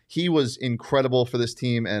alone. He was incredible for this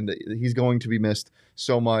team, and he's going to be missed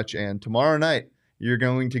so much. And tomorrow night, you're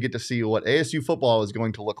going to get to see what ASU football is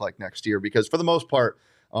going to look like next year, because for the most part,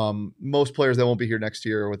 most players that won't be here next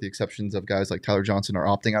year, with the exceptions of guys like Tyler Johnson, are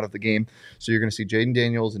opting out of the game. So you're going to see Jaden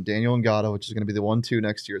Daniels and Daniel Ngata, which is going to be the 1-2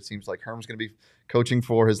 next year. It seems like Herm's going to be coaching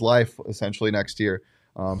for his life essentially next year.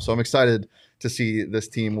 So I'm excited to see this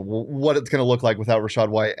team, what it's going to look like without Rachaad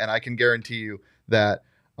White. And I can guarantee you that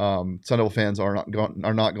Sun Devil fans are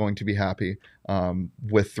not going to be happy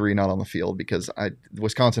with 3 not on the field, because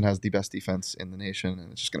Wisconsin has the best defense in the nation,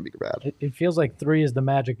 and it's just going to be bad. It feels like 3 is the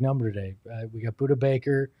magic number today. We got Budda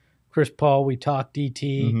Baker, Chris Paul. We talked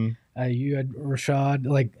DT. Mm-hmm. You had Rashad.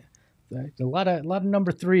 Like a lot of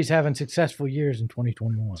number 3s having successful years in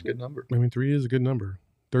 2021. It's a good number. I mean, 3 is a good number.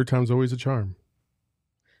 Third time's always a charm.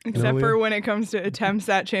 Except for when it comes to attempts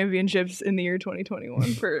at championships in the year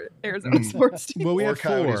 2021 for Arizona sports teams. Well, we had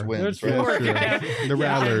 4. Wins, There's right? 4. The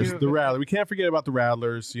Rattlers. The Rattlers. We can't forget about the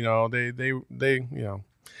Rattlers. You know, they you know.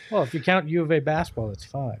 Well, if you count U of A basketball, it's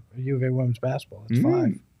 5. U of A women's basketball, it's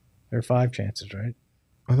 5. There are 5 chances, right?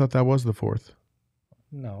 I thought that was the 4th.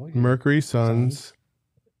 No. Mercury, Suns,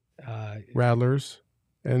 Rattlers,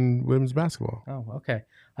 and women's basketball. Oh, okay.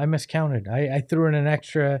 I miscounted. I threw in an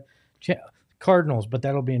extra Cardinals, but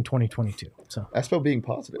that'll be in 2022. So that's about being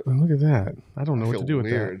positive. Oh, look at that. I don't know what to do with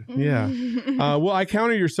weird. that. Yeah. Well, I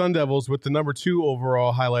counted your Sun Devils with the number 2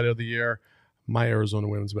 overall highlight of the year, my Arizona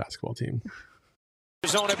women's basketball team.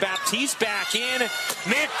 Arizona Baptiste back in.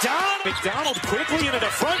 McDonald quickly into the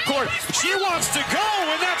front court. She wants to go,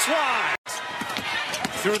 and that's why.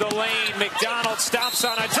 Through the lane, McDonald stops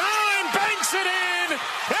on a dime, banks it in,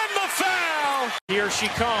 and the foul. Here she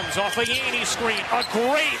comes off a Yanni screen. A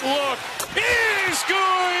great look. It is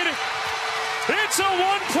good. It's a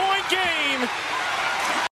 1-point game.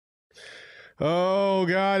 Oh,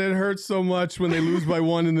 God, it hurts so much when they lose by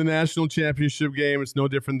 1 in the national championship game. It's no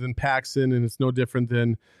different than Paxson, and it's no different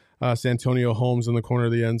than Santonio Holmes in the corner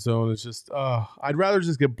of the end zone. It's just, I'd rather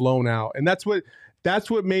just get blown out. And that's what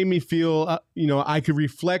made me feel, I could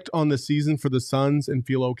reflect on the season for the Suns and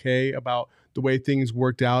feel okay about the way things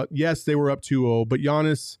worked out. Yes, they were up 2-0, but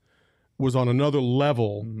Giannis was on another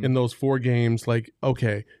level in those 4 games. Like,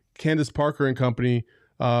 okay, Candace Parker and company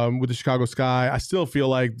with the Chicago Sky, I still feel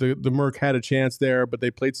like the Merc had a chance there, but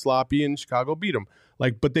they played sloppy and Chicago beat them.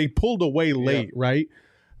 But they pulled away late, right?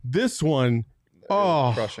 This one,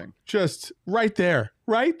 crushing. Just right there.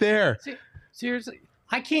 Seriously,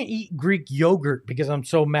 I can't eat Greek yogurt because I'm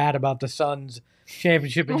so mad about the Suns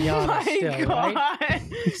championship and Giannis still, right?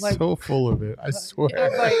 Like, so full of it, I swear.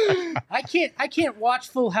 I can't watch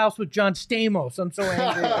Full House with John Stamos. I'm so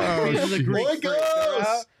angry. Because of the Greek freak,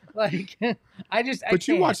 like, But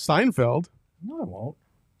you watch Seinfeld. No, I won't.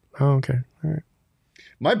 Oh, okay. All right.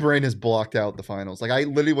 My brain has blocked out the finals. Like, I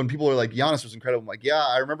literally, when people are like, Giannis was incredible, I'm like, yeah,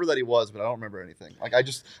 I remember that he was, but I don't remember anything. Like,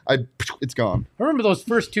 it's gone. I remember those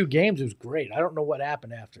first 2 games. It was great. I don't know what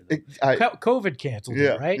happened after that. COVID canceled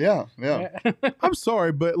it, right? Yeah. I'm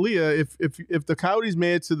sorry, but Leah, if the Coyotes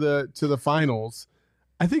made it to the finals,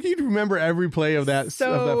 I think you'd remember every play of that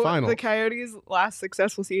final. The Coyotes' last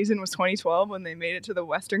successful season was 2012 when they made it to the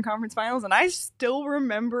Western Conference Finals, and I still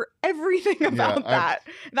remember everything about that.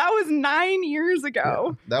 That was 9 years ago.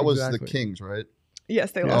 Yeah, that was the Kings, right?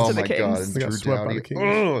 Yes, they lost to the Kings. God, they got swept by the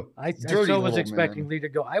Kings. I still was expecting Lee to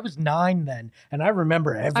go. I was 9 then, and I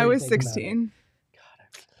remember everything. I was 16.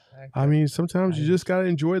 I mean, sometimes you just gotta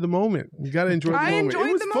enjoy the moment. You gotta enjoy the moment. Enjoyed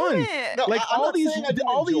it was the fun. moment. No, like all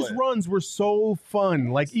these runs were so fun.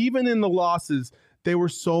 Like even in the losses, they were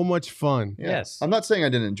so much fun. Yeah. Yes, I'm not saying I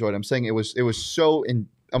didn't enjoy it. I'm saying it was so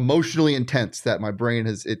emotionally intense that my brain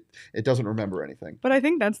it doesn't remember anything. But I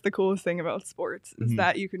think that's the coolest thing about sports is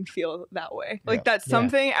that you can feel that way. Like that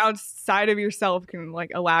something outside of yourself can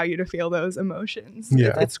like allow you to feel those emotions.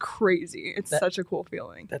 Yeah. It's crazy. It's such a cool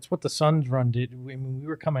feeling. That's what the Suns run did. I mean, we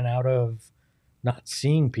were coming out of not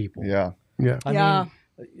seeing people. Yeah. I mean,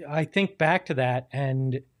 I think back to that,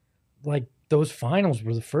 and like those finals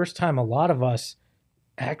were the first time a lot of us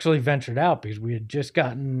actually ventured out because we had just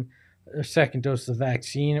gotten a second dose of the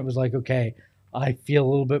vaccine. It was like, okay, I feel a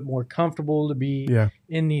little bit more comfortable to be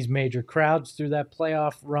in these major crowds through that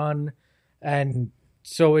playoff run. And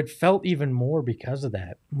so it felt even more because of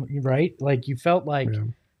that, right? Like you felt like,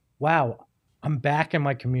 wow, I'm back in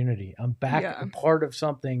my community. I'm back a part of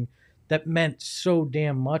something that meant so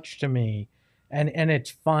damn much to me. And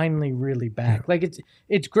it's finally really back. Like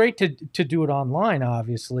it's great to do it online,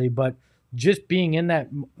 obviously, but just being in that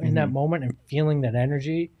moment and feeling that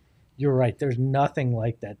energy, you're right. There's nothing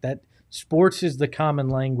like that. That sports is the common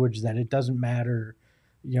language that it doesn't matter,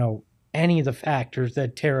 any of the factors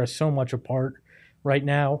that tear us so much apart right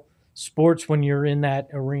now. Sports, when you're in that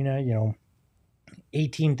arena,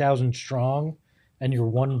 18,000 strong and you're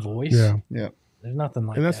one voice. Yeah. There's nothing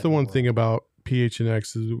like that. And that's the one thing about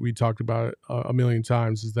PHNX is we talked about it a million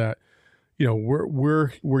times is that,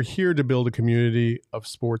 we're here to build a community of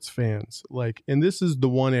sports fans. And this is the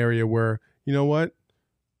one area where, you know what,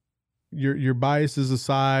 your biases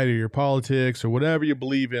aside or your politics or whatever you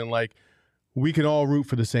believe in, we can all root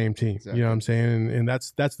for the same team. Exactly. You know what I'm saying? And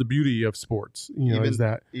that's the beauty of sports, is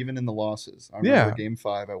that even in the losses. I remember Game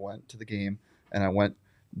 5, I went to the game and I went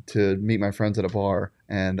to meet my friends at a bar,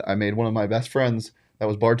 and I made one of my best friends that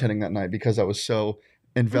was bartending that night because I was so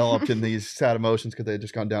enveloped in these sad emotions because they had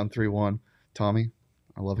just gone down 3-1. Tommy,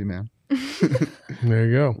 I love you, man. There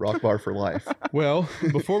you go. Rock bar for life. Well,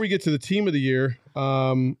 before we get to the team of the year,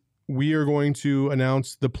 we are going to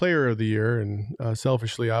announce the player of the year. And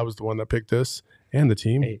selfishly, I was the one that picked this and the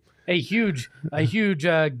team. A huge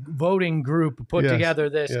voting group put together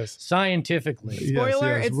this scientifically.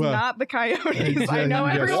 Spoiler, it's not the Coyotes. I know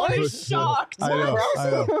everyone is shocked.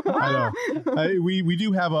 I know. We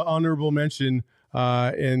do have an honorable mention,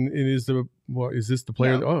 and it is is this the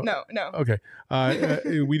player? No. Okay.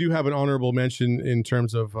 We do have an honorable mention in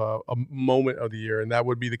terms of a moment of the year, and that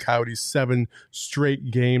would be the Coyotes' 7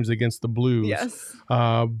 straight games against the Blues. Yes.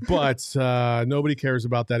 But nobody cares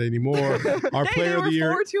about that anymore. Our player of the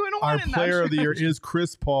year, of the year is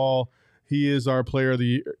Chris Paul. He is our player of the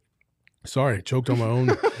year. Sorry, choked on my own.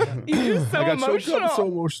 You're so I got emotional. choked up. So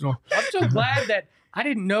emotional. I'm so glad that I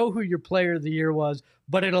didn't know who your player of the year was,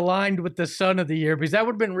 but it aligned with the son of the year, because that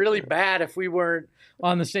would have been really bad if we weren't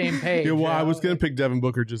on the same page. Yeah, well, I was going to pick Devin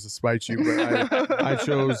Booker just to spite you, but I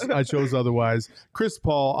chose otherwise. Chris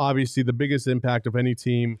Paul, obviously the biggest impact of any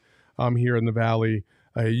team here in the Valley.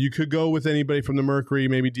 You could go with anybody from the Mercury,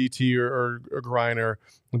 maybe DT or Griner,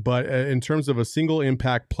 but in terms of a single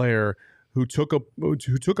impact player who took a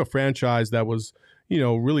franchise that was,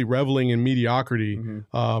 really reveling in mediocrity,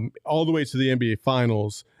 all the way to the NBA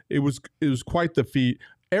Finals. It was quite the feat.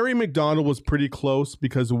 Aari McDonald was pretty close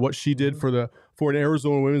because of what she did for an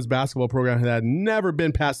Arizona women's basketball program that had never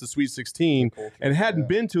been past the Sweet 16 and hadn't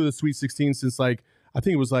been to the Sweet 16 since I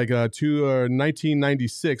think it was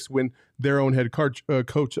 1996 when their own head coach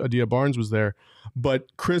Adia Barnes was there.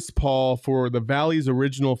 But Chris Paul, for the Valley's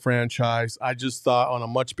original franchise, I just thought on a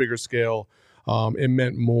much bigger scale, it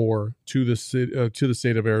meant more to the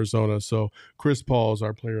state of Arizona. So Chris Paul is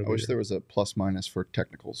our player of the year. I wish there was a plus minus for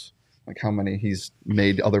technicals, like how many he's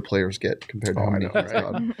made other players get compared to how many he's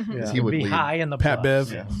got. He would be high in the Pat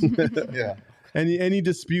plus. Bev. Yeah. Any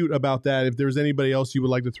dispute about that? If there's anybody else you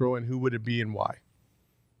would like to throw in, who would it be and why?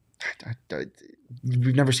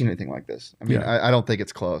 We've never seen anything like this. I mean, I don't think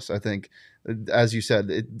it's close. I think, as you said,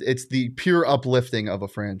 it's the pure uplifting of a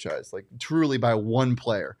franchise, like truly by one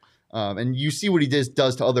player. And you see what he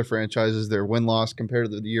does to other franchises, their win-loss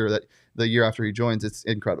compared to the year after he joins. It's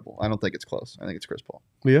incredible. I don't think it's close. I think it's Chris Paul.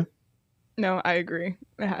 Yeah. No, I agree.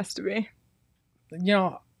 It has to be.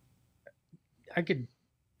 I could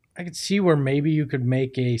see where maybe you could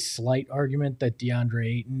make a slight argument that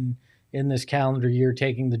DeAndre Ayton in this calendar year,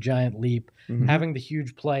 taking the giant leap, having the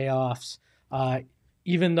huge playoffs,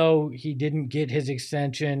 even though he didn't get his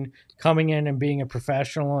extension, coming in and being a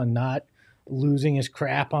professional and not losing his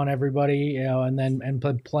crap on everybody,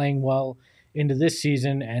 and playing well into this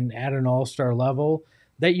season and at an all-star level,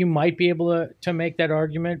 that you might be able to make that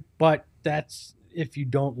argument. But that's if you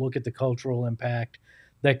don't look at the cultural impact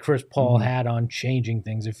that Chris Paul had on changing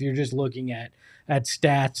things. If you're just looking at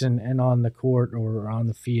stats and on the court or on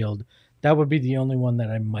the field, that would be the only one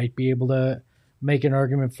that I might be able to make an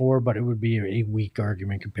argument for, but it would be a weak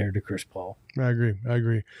argument compared to Chris Paul. I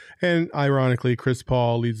agree. And ironically, Chris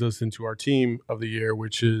Paul leads us into our team of the year,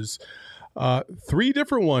 which is 3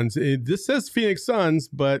 different ones. This says Phoenix Suns,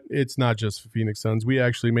 but it's not just Phoenix Suns. We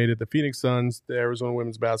actually made it the Phoenix Suns, the Arizona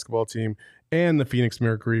women's basketball team, and the Phoenix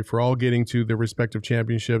Mercury for all getting to their respective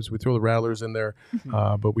championships. We throw the Rattlers in there,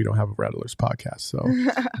 but we don't have a Rattlers podcast, so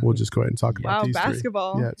we'll just go ahead and talk about these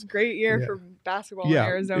basketball. 3. Yeah, it's a great year for basketball in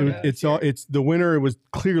Arizona. It's the winner. It was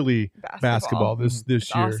clearly basketball this year.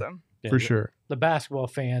 Awesome. For sure. The basketball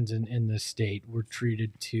fans in this state were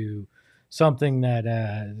treated to something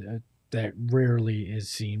that rarely is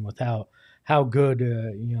seen with how good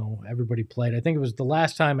everybody played. I think it was the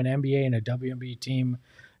last time an NBA and a WNBA team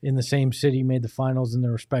in the same city made the finals in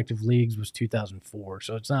their respective leagues was 2004.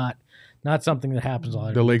 So it's not something that happens a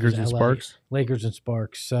lot. The Lakers and Sparks. Lakers and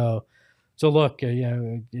Sparks. So look,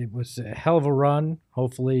 it was a hell of a run.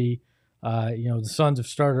 Hopefully, the Suns have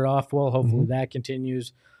started off well. Hopefully that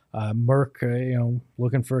continues. Merck,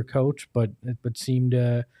 looking for a coach, but seemed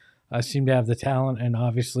to have the talent, and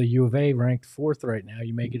obviously U of A ranked 4th right now.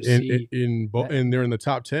 You make it and they're in the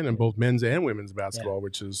top 10 in both men's and women's basketball,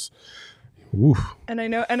 which is. Oof. And I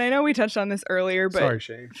know we touched on this earlier, but sorry,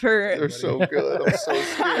 Shane. They're so good. I'm so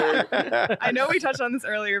scared. I know we touched on this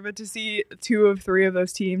earlier, but to see 2 of 3 of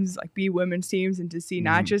those teams be women's teams, and to see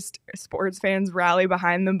not just sports fans rally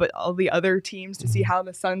behind them, but all the other teams, to see how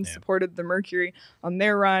the Suns supported the Mercury on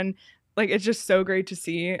their run. It's just so great to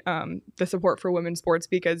see the support for women's sports,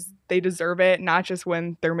 because they deserve it, not just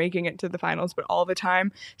when they're making it to the finals, but all the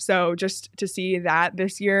time. So just to see that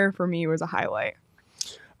this year for me was a highlight.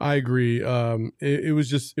 I agree. It was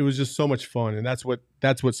just so much fun, and that's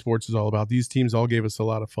what sports is all about. These teams all gave us a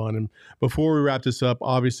lot of fun. And before we wrap this up,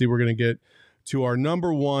 obviously we're going to get to our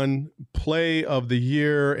number 1 play of the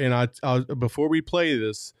year. And before we play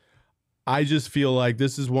this, I just feel like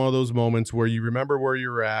this is one of those moments where you remember where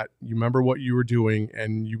you're at, you remember what you were doing,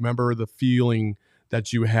 and you remember the feeling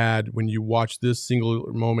that you had when you watched this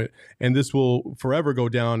single moment. And this will forever go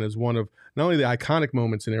down as one of not only the iconic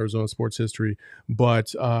moments in Arizona sports history,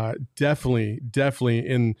 but definitely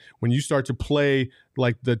in when you start to play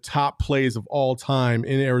the top plays of all time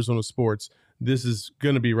in Arizona sports, this is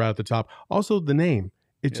going to be right at the top. Also, the name.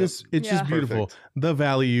 It's just beautiful. Perfect. The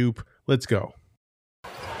Valley-Oop. Let's go.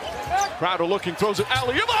 Crowder looking, throws it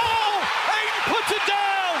alley-oop. Oh! Ayton puts it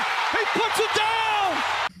down! He puts it down!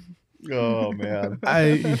 Oh, man.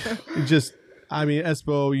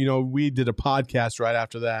 Espo, we did a podcast right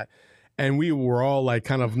after that, and we were all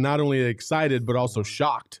kind of not only excited, but also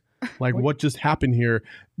shocked. What just happened here?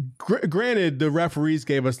 Granted, the referees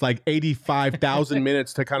gave us 85,000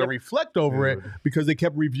 minutes to kind of reflect over it, because they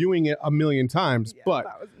kept reviewing it a million times, but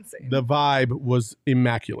that was insane. The vibe was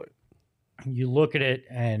immaculate. You look at it,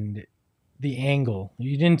 and the angle,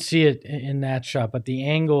 you didn't see it in that shot, but the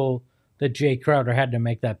angle that Jay Crowder had to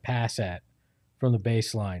make that pass at from the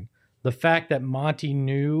baseline. The fact that Monty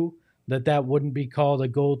knew that wouldn't be called a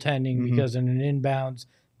goaltending because in an inbounds,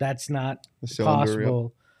 that's not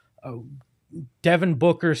possible. Devin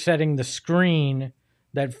Booker setting the screen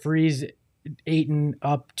that frees Ayton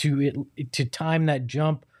up to time that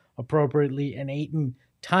jump appropriately, and Ayton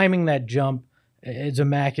timing that jump as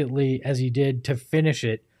immaculately as he did to finish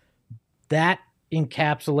it. That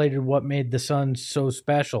encapsulated what made the Suns so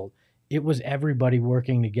special. It was everybody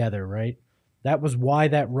working together, right? That was why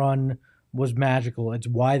that run was magical. It's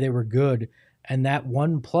why they were good. And that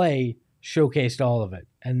one play showcased all of it.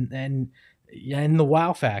 And the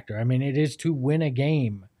wow factor. I mean, it is to win a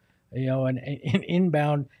game. An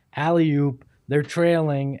inbound alley-oop, they're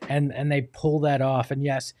trailing, and they pull that off. And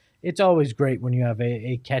yes, it's always great when you have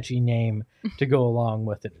a catchy name to go along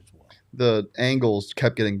with it as well. The angles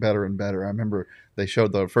kept getting better and better. I remember they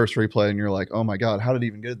showed the first replay, and you're like, oh my God, how did it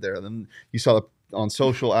even get there? And then you saw on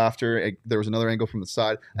social after, there was another angle from the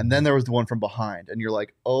side, and then there was the one from behind, and you're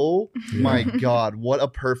like, oh my God, what a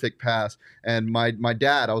perfect pass. And my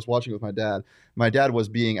dad, I was watching with my dad. My dad was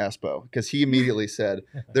being Espo, because he immediately said,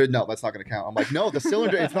 no, that's not going to count. I'm like, no, the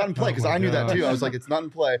cylinder, it's not in play, because I knew that too. I was like, it's not in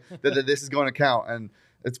play, that this is going to count. And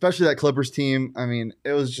especially that Clippers team, I mean,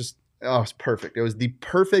 it was just, it was perfect. It was the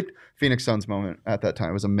perfect Phoenix Suns moment at that time.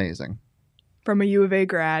 It was amazing. From a U of A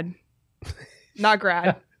grad. Not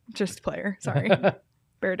grad, just player. Sorry.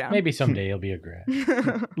 Bear down. Maybe someday he'll be a grad.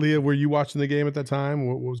 Leah, were you watching the game at that time?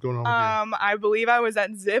 What was going on with you? I believe I was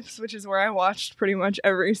at Zips, which is where I watched pretty much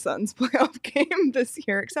every Suns playoff game this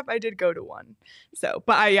year, except I did go to one. So,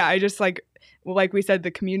 but I just like we said,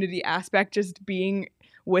 the community aspect, just being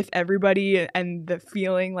with everybody and the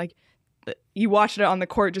feeling you watched it on the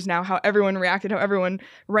court just now, how everyone reacted, how everyone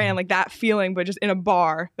ran, like that feeling, but just in a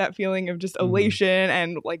bar, that feeling of just elation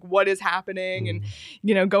and like what is happening,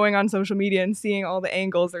 and going on social media and seeing all the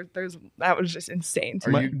angles. There's that was just insane.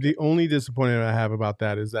 The only disappointment I have about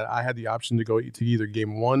that is that I had the option to go to either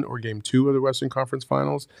game 1 or game 2 of the Western Conference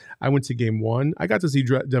Finals. I went to game 1. I got to see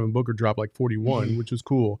Devin Booker drop like 41, which was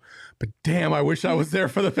cool. But damn, I wish I was there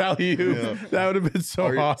for the Valley Hoop. Yeah. That would have been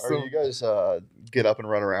so awesome. Are you guys get up and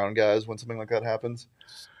run around guys when something like that happens?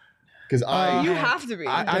 Because you have to be.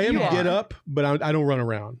 I am get up, but I don't run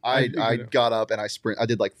around. I got up and I sprint. I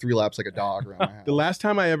did like 3 laps like a dog around my house. The last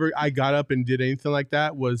time I got up and did anything like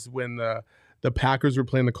that was when the Packers were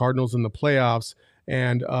playing the Cardinals in the playoffs,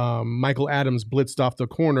 and Michael Adams blitzed off the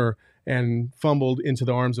corner and fumbled into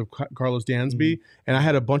the arms of Carlos Dansby. And I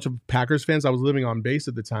had a bunch of Packers fans. I was living on base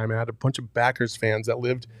at the time. I had a bunch of Packers fans that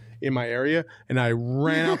lived in my area, and I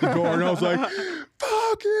ran out the door and I was like,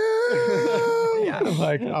 fuck you! Yeah.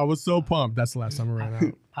 Like, I was so pumped. That's the last time I ran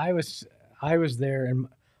out. I was there, and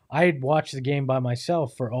I had watched the game by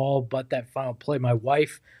myself for all but that final play. My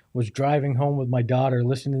wife was driving home with my daughter,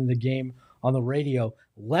 listening to the game on the radio,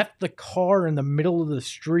 left the car in the middle of the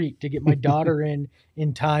street to get my daughter in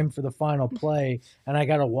time for the final play, and I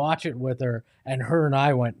got to watch it with her, and her and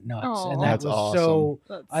I went nuts. Aww. And that That's was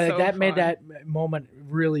awesome. that made that moment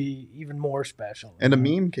really even more special. And a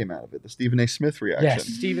meme came out of it, the Stephen A. Smith reaction. Yes,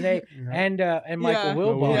 Stephen A. and Michael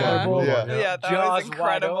Wilbon. Yeah, that was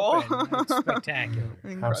incredible. It's spectacular.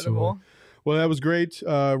 Incredible. Absolutely. Well, that was great.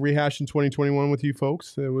 Rehashing 2021 with you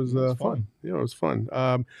folks. It was fun. It was fun.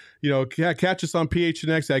 Catch us on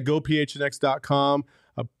PHNX at gophnx.com.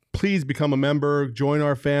 Please become a member. Join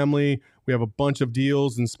our family. We have a bunch of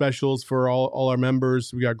deals and specials for all our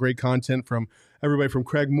members. We got great content from everybody from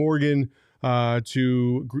Craig Morgan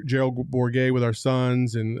to Gerald Bourget with our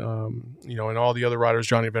sons, and and all the other riders,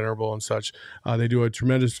 Johnny Venerable and such. They do a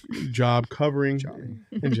tremendous job covering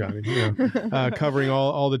covering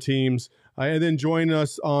all the teams. And then join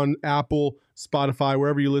us on Apple, Spotify,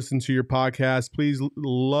 wherever you listen to your podcast. Please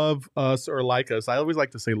love us or like us. I always like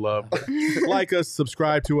to say love. Like us,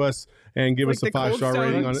 subscribe to us, and give us a 5-star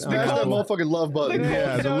rating on it. Smash that motherfucking love button.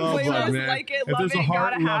 The love button, man. Like it, if there's a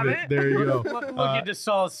heart, love it. There you go. Look into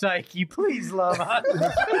Saul's psyche. Please love us.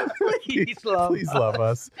 Please love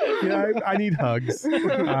us. Yeah, I need hugs.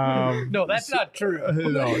 No, that's not true.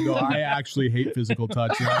 No, I actually hate physical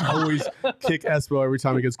touch. And I always kick Espo every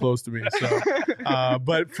time he gets close to me. So,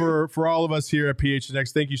 but for all of us here at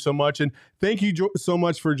PHNX, thank you so much, and thank you so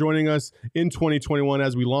much for joining us in 2021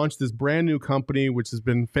 as we launch this brand new company, which has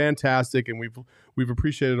been fantastic, and we've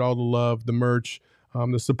appreciated all the love, the merch,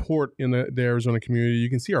 the support in the Arizona community. You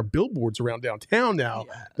can see our billboards around downtown now.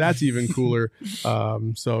 Yeah. That's even cooler.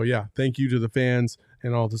 So yeah, thank you to the fans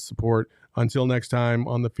and all the support. Until next time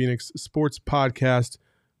on the Phoenix Sports Podcast.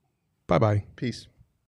 Bye-bye. Peace.